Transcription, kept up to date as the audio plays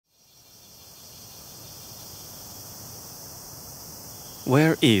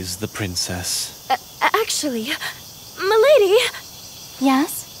Where is the princess? Actually, m'lady.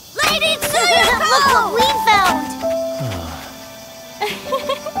 Yes? Lady Tsuyuko! Look what we found!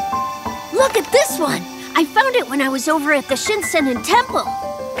 Look at this one! I found it when I was over at the Shinsenin Temple.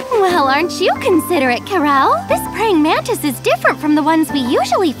 Well, aren't you considerate, Carol? This praying mantis is different from the ones we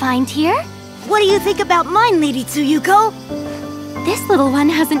usually find here. What do you think about mine, Lady Tsuyuko? This little one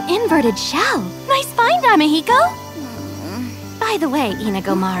has an inverted shell. Nice find, Amihiko. By the way,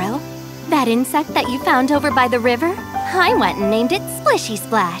 Inagomaru, that insect that you found over by the river, I went and named it Splishy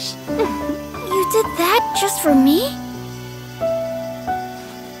Splash. You did that just for me?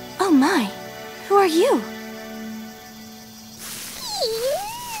 Oh my, who are you?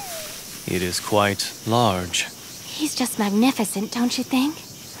 It is quite large. He's just magnificent, don't you think?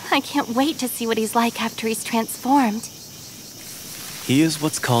 I can't wait to see what he's like after he's transformed. He is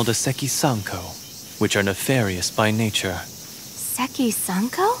what's called a Sekisanko, which are nefarious by nature.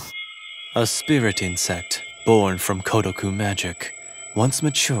 Sekisanko? A spirit insect born from Kodoku magic. Once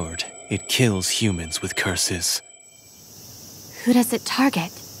matured, it kills humans with curses. Who does it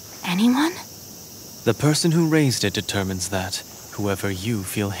target? Anyone? The person who raised it determines that, whoever you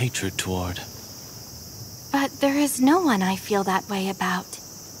feel hatred toward. But there is no one I feel that way about.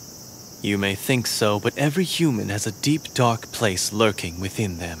 You may think so, but every human has a deep, dark place lurking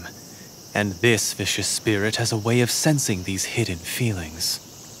within them. And this vicious spirit has a way of sensing these hidden feelings.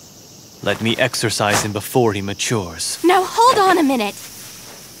 Let me exorcise him before he matures. Now hold on a minute!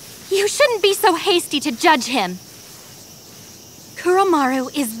 You shouldn't be so hasty to judge him.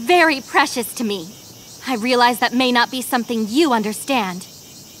 Kuromaru is very precious to me. I realize that may not be something you understand.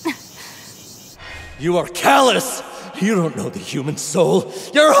 You are callous! You don't know the human soul!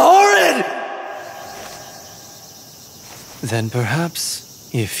 You're horrid! Then perhaps,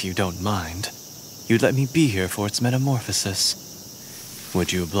 if you don't mind, you'd let me be here for its metamorphosis.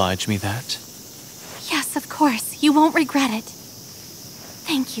 Would you oblige me that? Yes, of course. You won't regret it.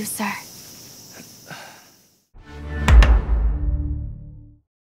 Thank you, sir.